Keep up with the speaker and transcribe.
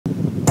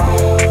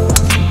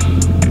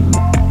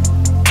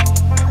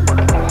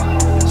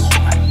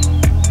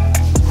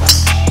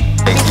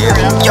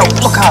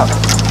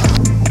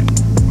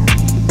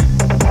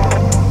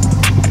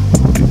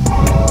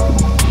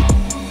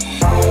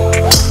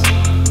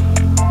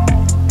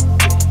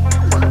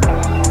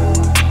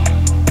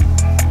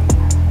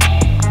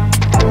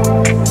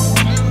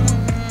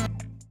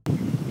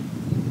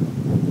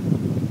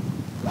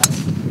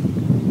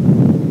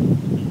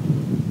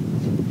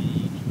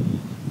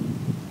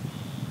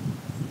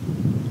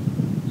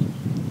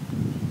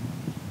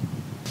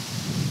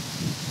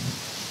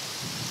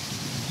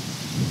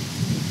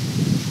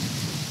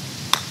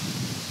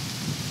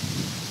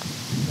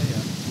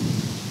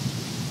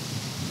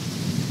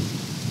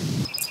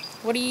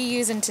what are you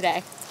using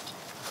today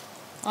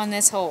on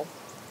this hole?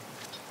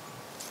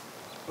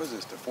 What is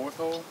this, the 4th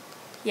hole?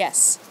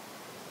 Yes.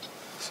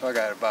 So I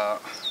got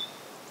about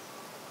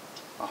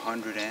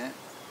 100 in it.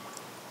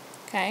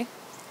 Okay.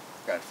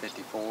 Got a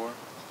 54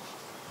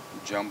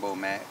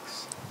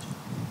 Jumbomax.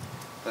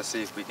 Let's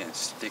see if we can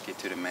stick it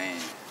to the main.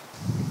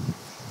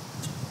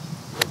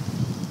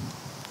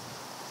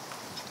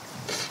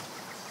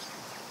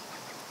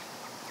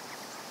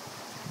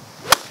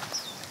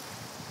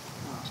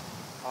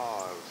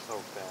 Oh, it was so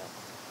fat.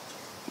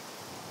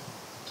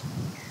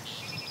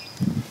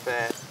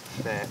 Fat,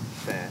 fat,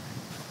 fat.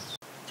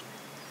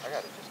 I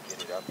gotta just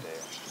get it up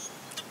there.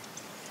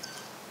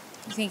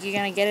 You think you're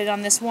gonna get it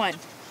on this one?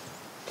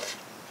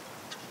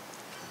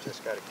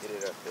 Just gotta get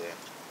it up there.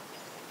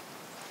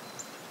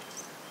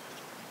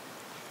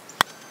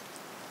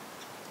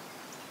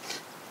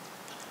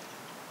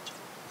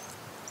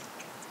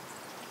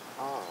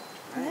 Oh,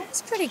 man.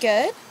 That's pretty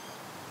good.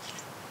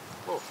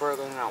 A little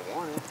further than I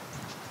wanted.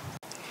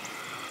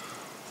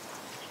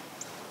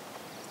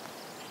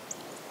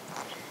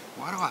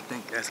 Why do I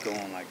think that's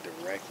going like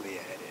directly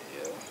at it,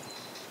 yo?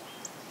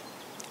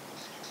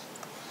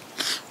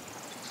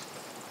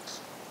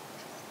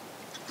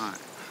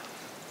 Alright.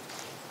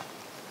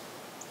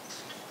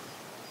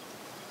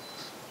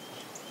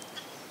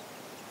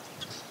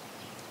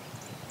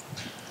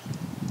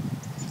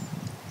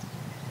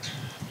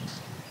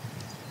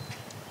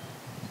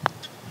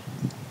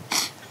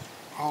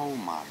 Oh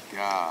my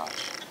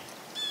gosh.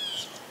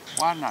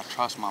 Why didn't I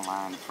trust my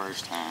line the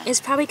first time?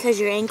 It's probably because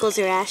your ankles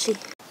are ashy.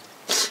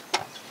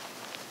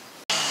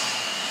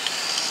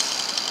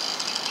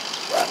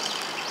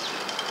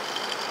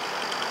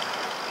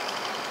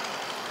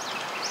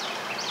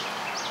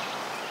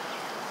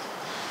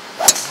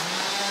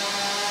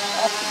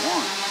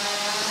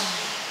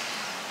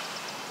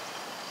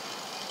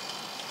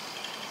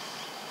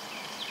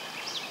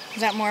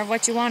 Is that more of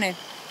what you wanted?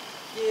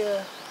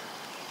 Yeah.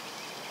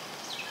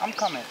 I'm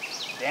coming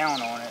down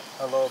on it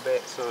a little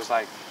bit, so it's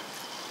like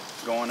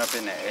going up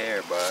in the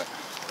air, but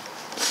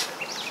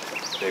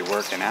they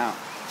working out.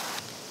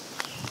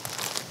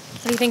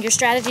 What do you think your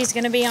strategy is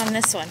going to be on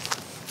this one?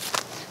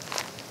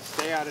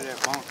 Stay out of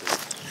that bunker.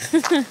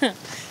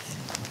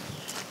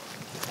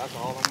 That's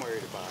all I'm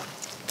worried about.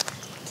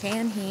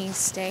 Can he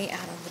stay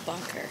out of the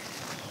bunker?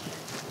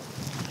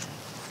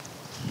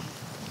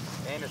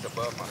 And it's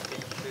above my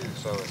feet too,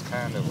 so it's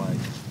kind of like,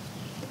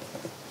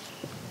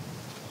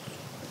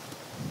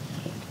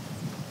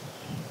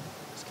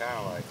 it's kind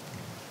of like,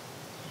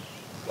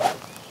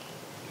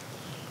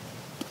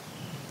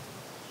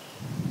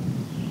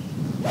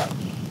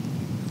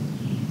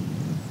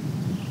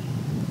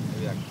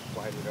 maybe I can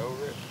flight it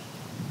over it.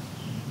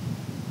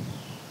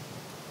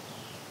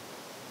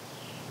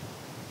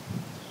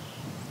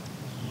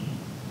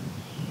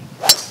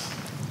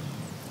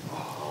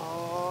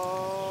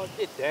 Oh,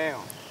 get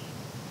down.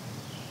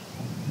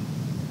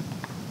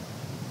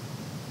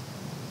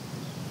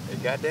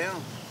 It got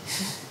down.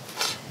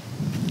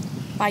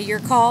 By your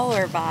call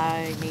or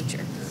by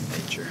nature?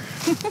 Nature.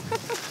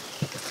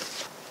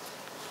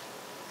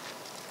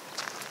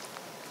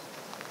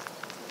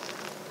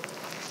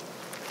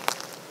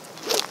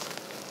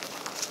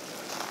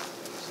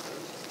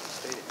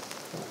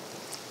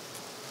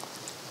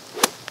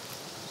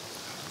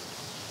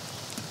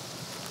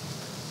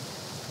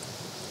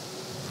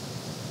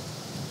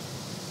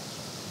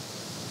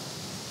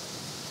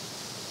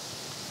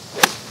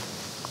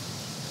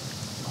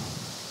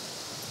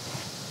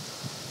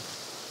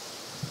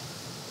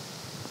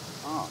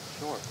 Oh,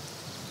 short.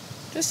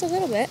 Just a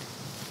little bit.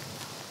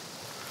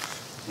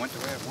 Went the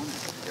way I wanted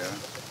it to go.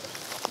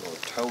 A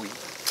little toey.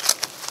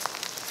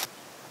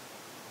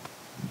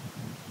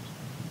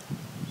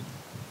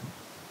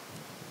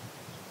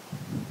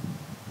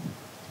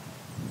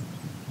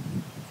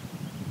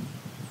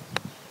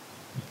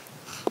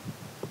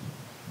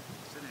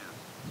 Sit down.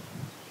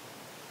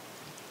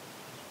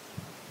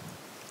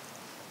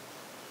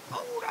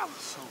 Oh, that was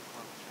so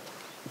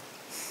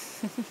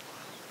close.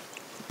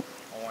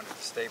 I wanted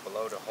to stay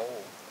below the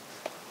hole.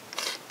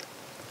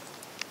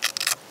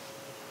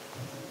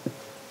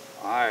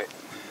 Alright,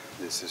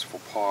 this is for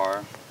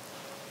par.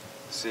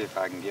 See if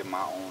I can get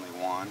my only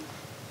one.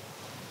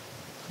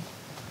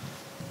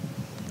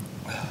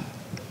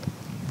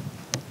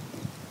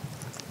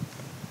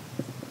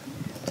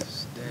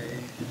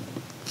 Stay.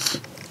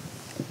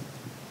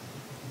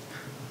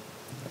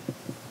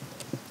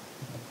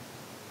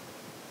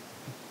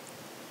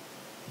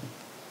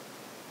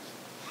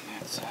 On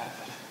that side.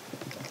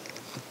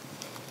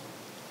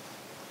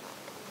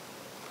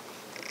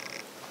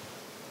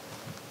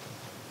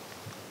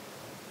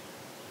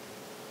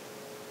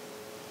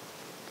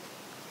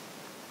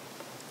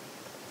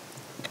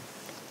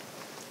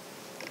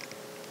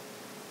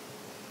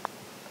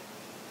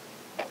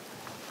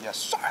 Yes,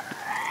 sir.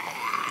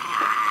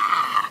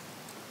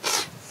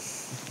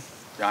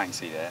 Y'all ain't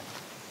see that.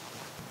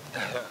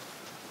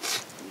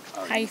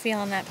 How you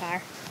feeling that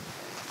par?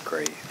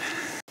 Great.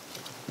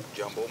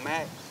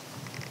 Jumbomax.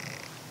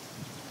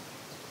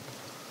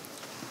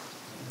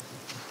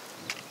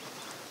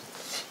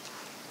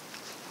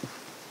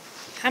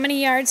 How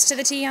many yards to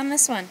the tee on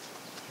this one?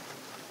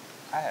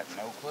 I have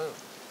no clue.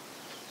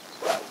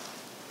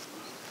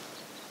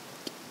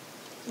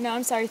 No,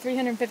 I'm sorry,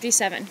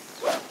 357.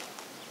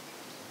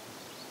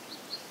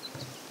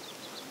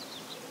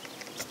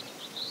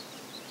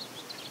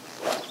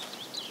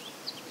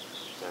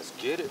 Let's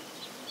get it.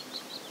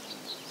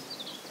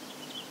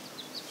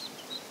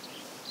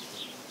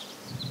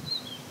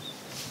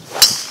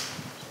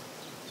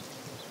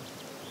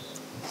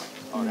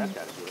 Oh, that's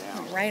got to get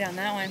down. Right on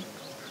that one.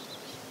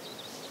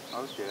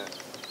 Okay.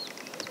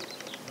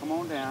 Come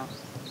on down.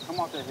 Come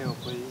off the hill,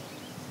 please.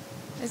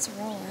 It's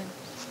rolling.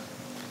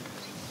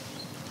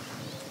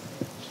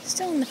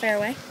 Still in the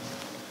fairway.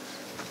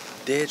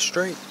 Dead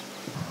straight.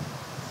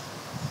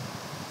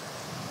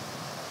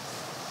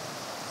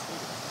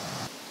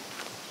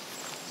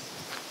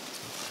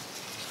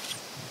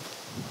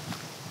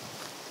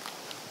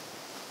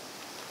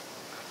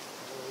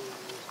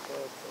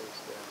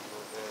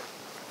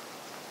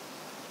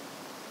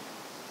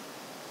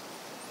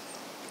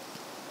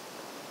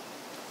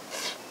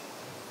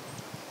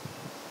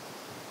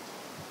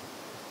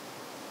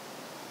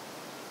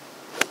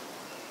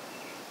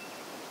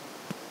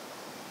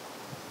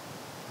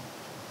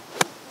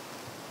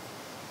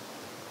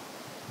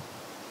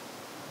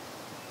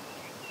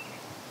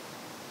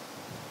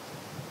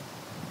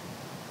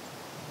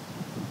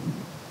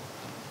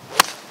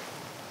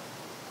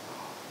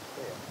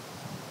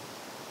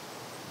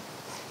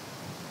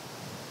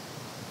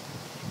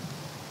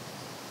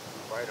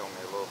 Right on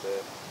me a little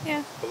bit.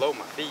 Yeah. Below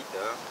my feet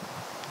though.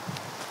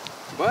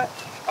 But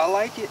I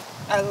like it.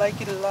 I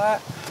like it a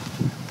lot.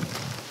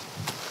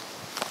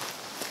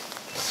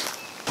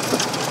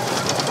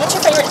 What's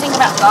your favorite thing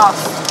about golf?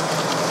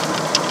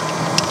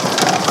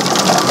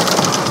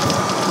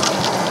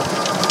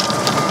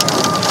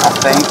 I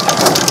think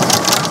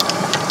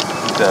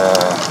the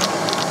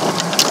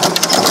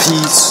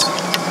peace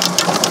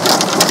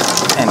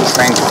and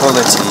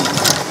tranquility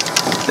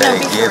that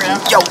it gives you.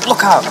 Yo,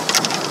 look out!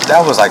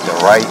 That was like the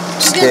right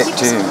stick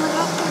too.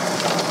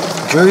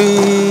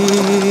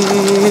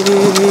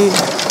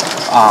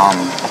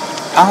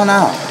 I don't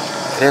know.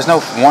 There's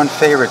no one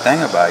favorite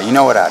thing about it. You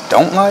know what I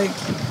don't like?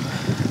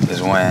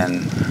 Is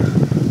when,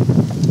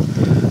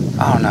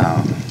 I don't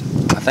know.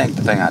 I think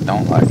the thing I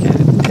don't like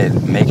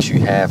it makes you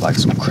have like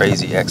some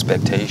crazy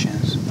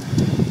expectations.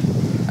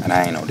 And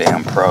I ain't no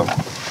damn pro.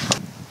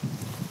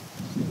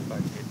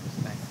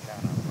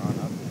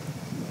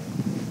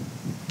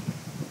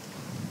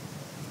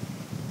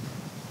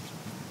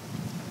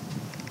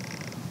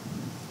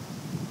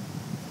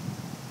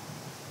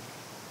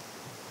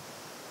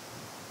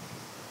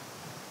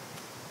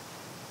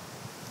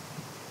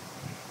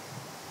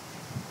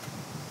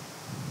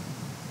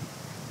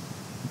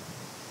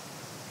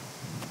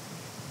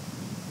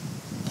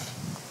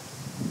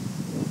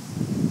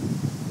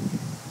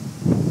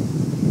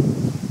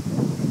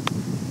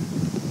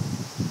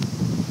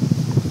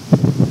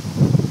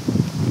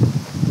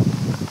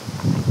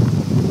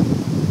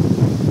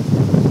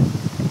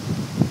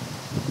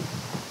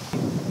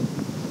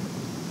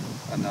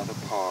 Another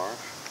par,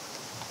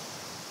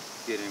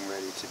 getting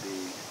ready to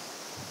be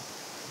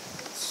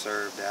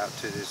served out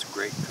to this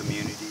great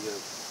community of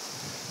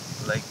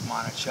Lake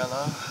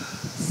Monticello.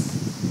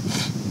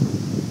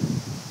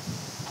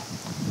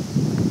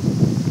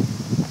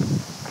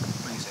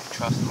 What do you say,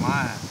 trust the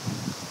line?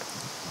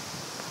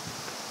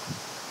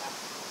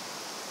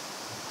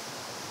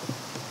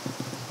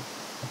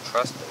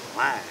 Trust the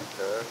line,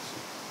 cuz.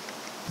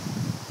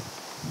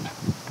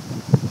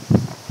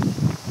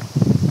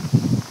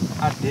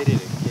 I did it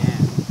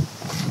again.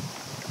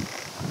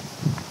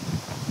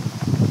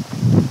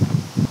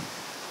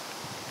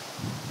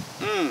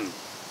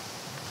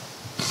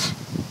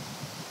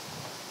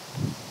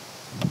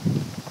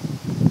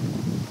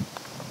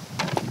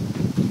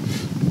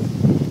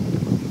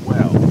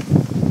 Well,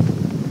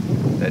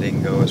 that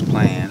didn't go as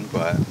planned,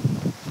 but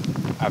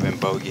I've been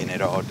bogeying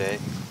it all day.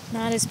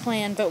 Not as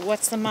planned, but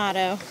what's the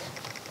motto?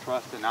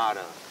 Trust and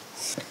auto.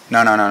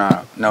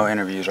 No. No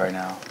interviews right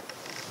now.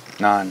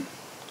 None.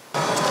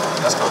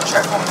 Let's go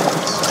check on this.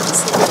 Let's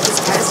see what these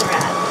guys are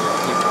at.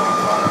 People on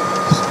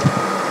phones.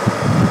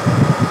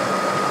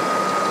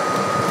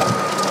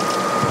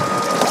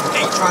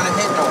 Ain't trying to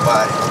hit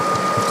nobody.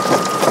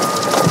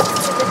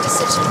 It's a good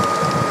decision.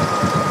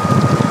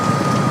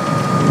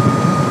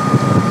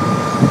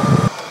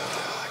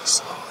 Like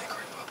slowly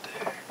creep up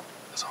there.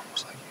 It's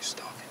almost like you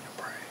stalking your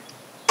prey.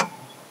 Oh,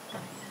 yeah.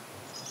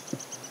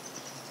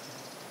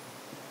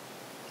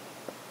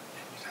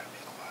 And you gotta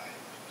be quiet.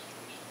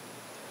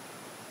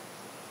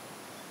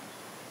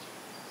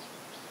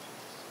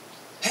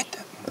 Hit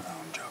that. No,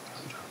 I'm joking.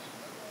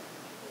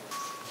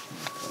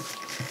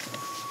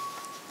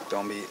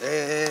 Don't be,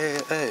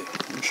 hey.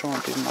 I'm showing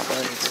people my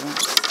bag, bro.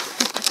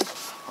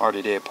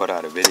 Already did put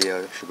out a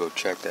video. You should go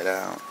check that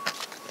out.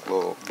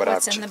 Well, but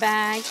What's in the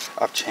bag?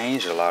 I've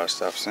changed a lot of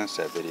stuff since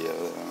that video.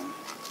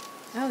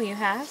 Oh, you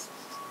have?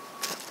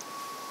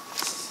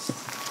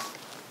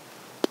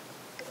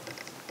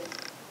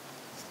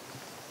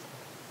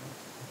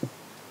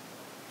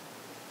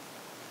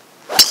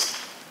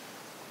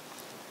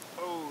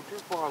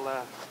 far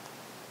left.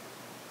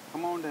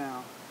 Come on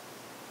down.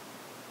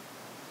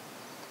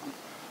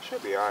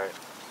 Should be alright.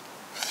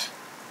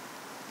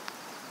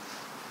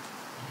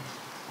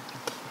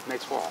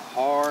 Makes for a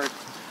hard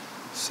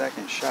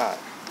second shot.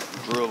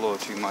 Drew a little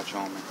too much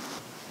on me.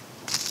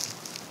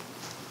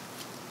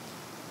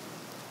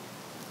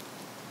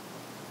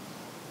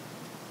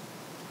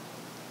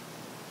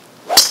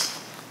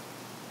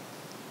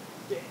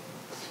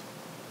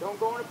 Don't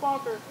go in the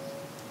bunker.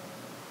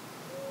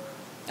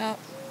 Oh.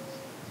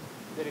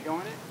 Did it go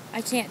in it?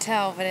 I can't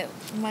tell, but it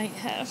might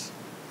have.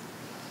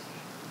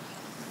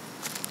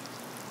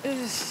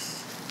 Ugh.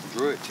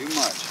 Drew it too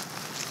much.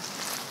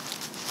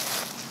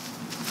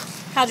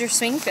 How'd your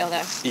swing feel,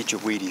 though? Eat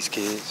your Wheaties,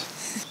 kids.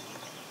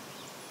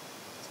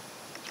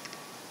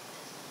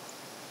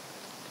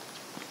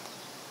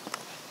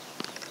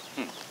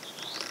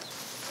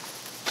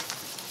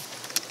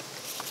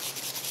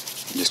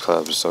 This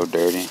club is so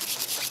dirty.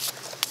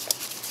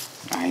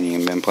 I ain't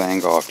even been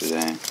playing golf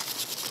today.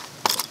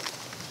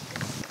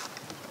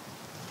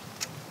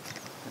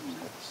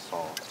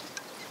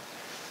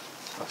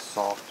 A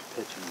soft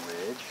pitching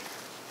wedge.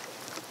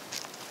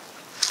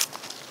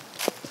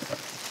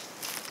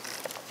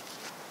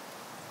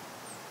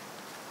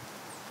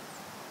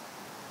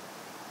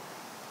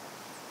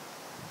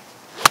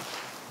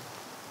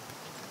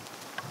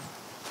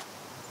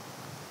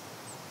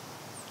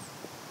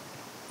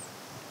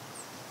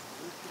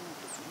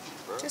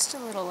 Just a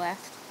little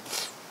left.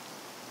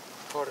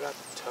 Caught it out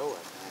the toe, I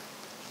think.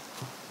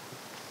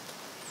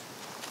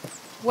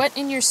 What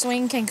in your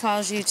swing can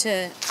cause you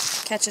to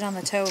catch it on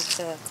the toe of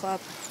the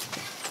club?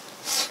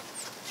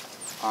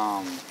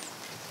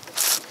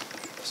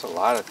 It's a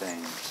lot of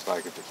things.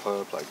 Like if the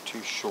club's like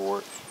too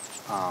short,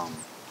 if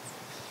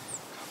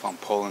I'm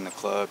pulling the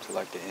club to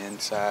like the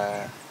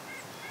inside.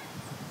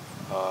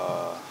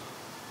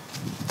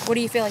 What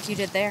do you feel like you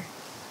did there?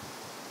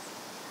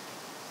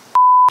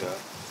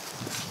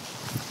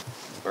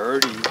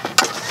 Birdie.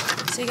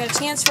 So you got a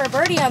chance for a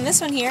birdie on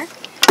this one here.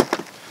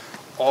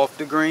 Off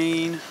the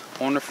green,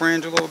 on the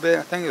fringe a little bit.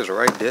 I think it was the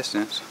right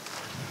distance.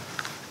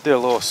 Did a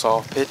little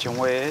soft pitch and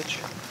wedge.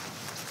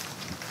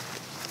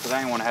 Because I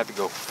didn't want to have to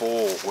go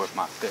full with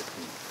my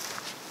 50.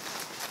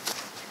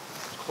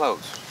 It's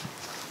close.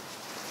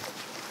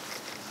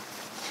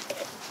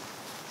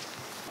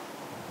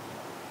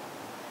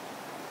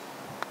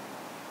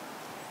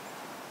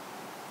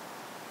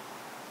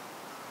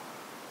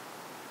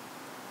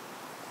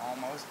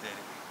 Almost did it.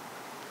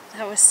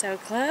 That was so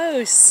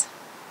close.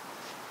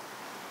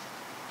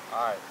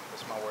 Alright,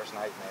 this is my worst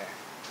nightmare.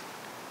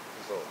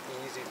 These little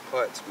easy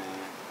putts, man.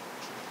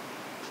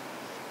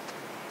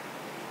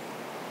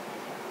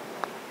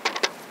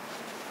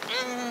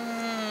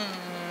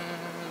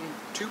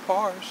 Two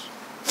pars.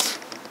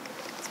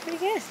 It's pretty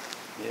good.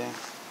 Yeah.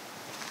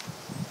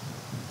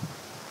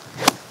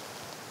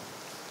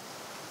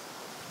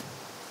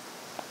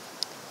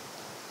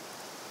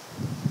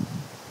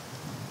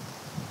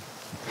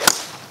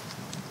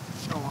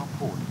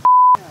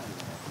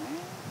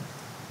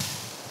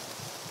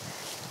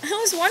 I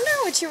was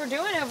wondering what you were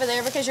doing over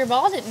there because your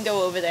ball didn't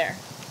go over there.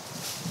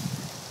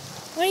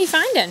 What are you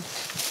finding?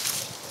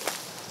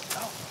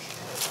 Oh,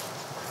 shit.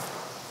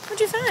 What'd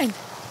you find?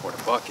 For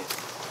the bucket.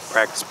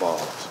 Practice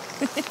balls.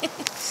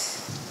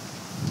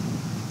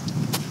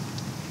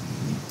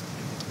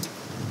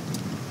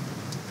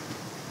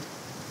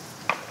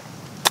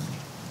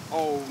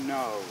 Oh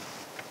no.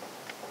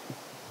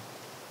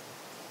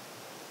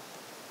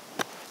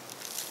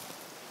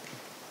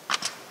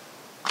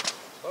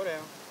 Slow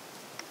down.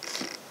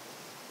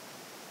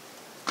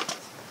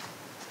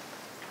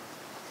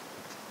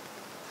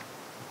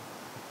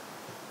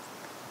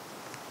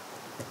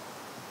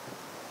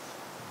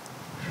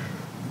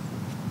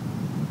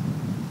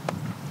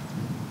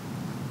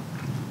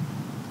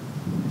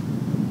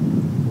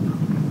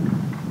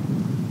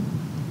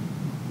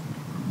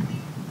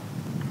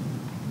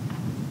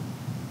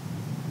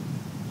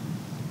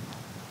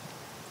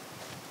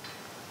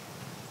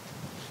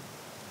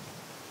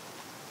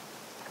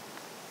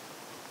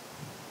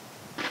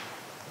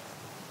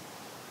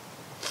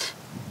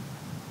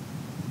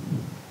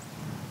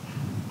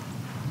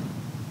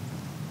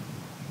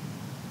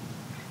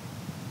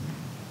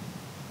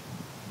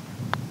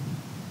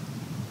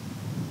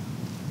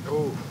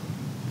 Oh.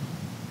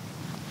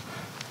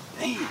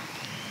 Damn.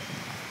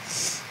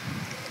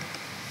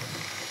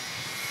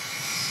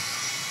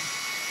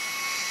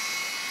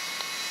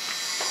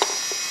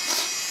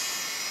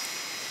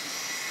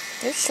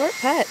 They're short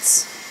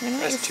putts.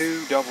 That's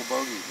two double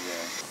bogeys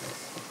there.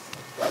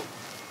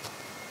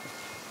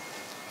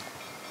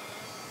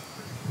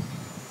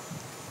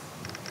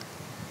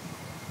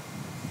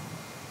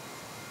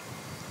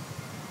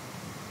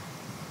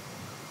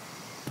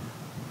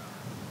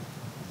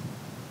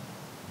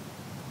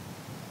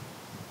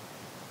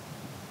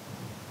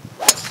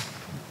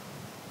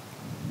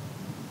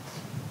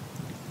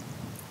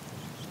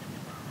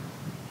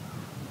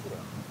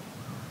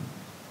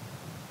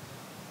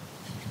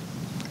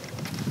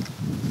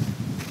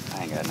 I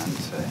ain't got nothing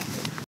to say.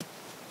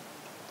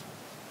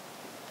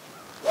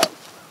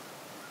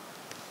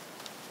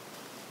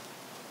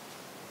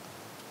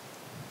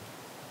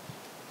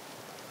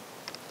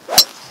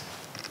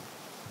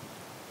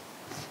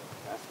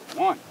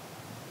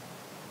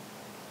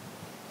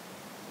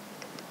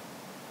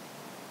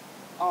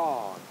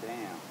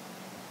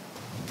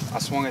 Damn. I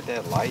swung at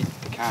that light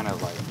to kind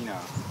of like, you know,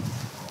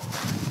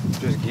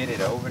 just get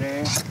it over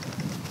there.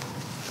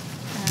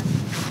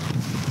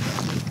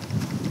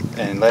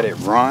 And let it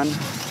run,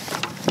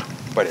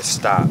 but it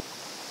stopped.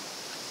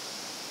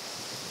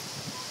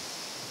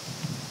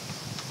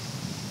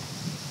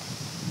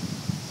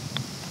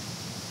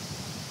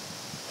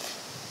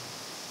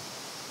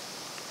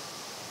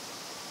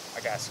 I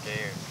got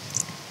scared.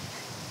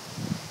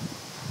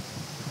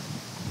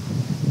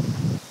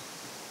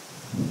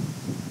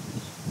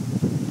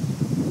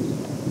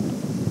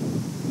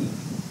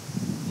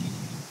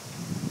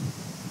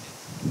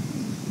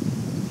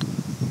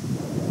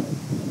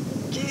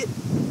 Get.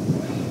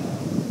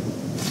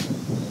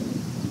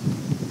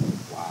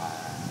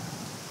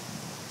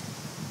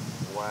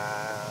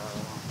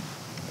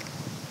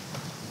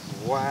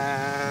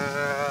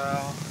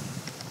 Wow.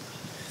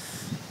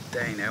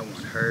 Dang, that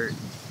one hurt.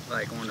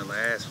 Like on the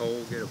last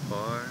hole, get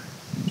apart.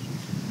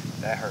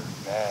 That hurt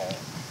bad.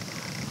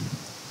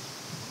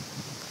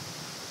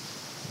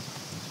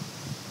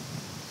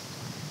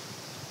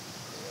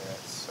 Yeah,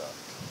 that sucked.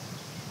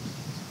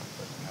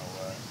 But you know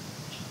what?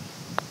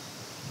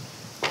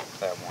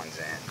 That one's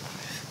in.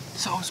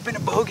 So it's been a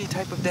bogey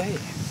type of day.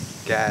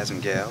 Guys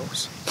and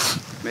gals,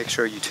 make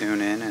sure you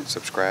tune in and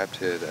subscribe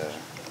to the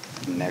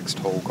Next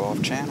Hole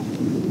Golf channel.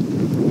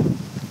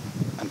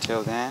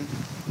 Until then,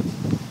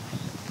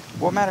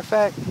 well, matter of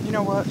fact, you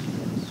know what?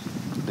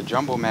 The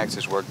Jumbomax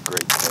has worked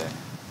great today.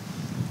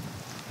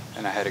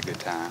 And I had a good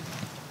time.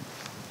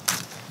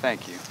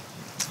 Thank you.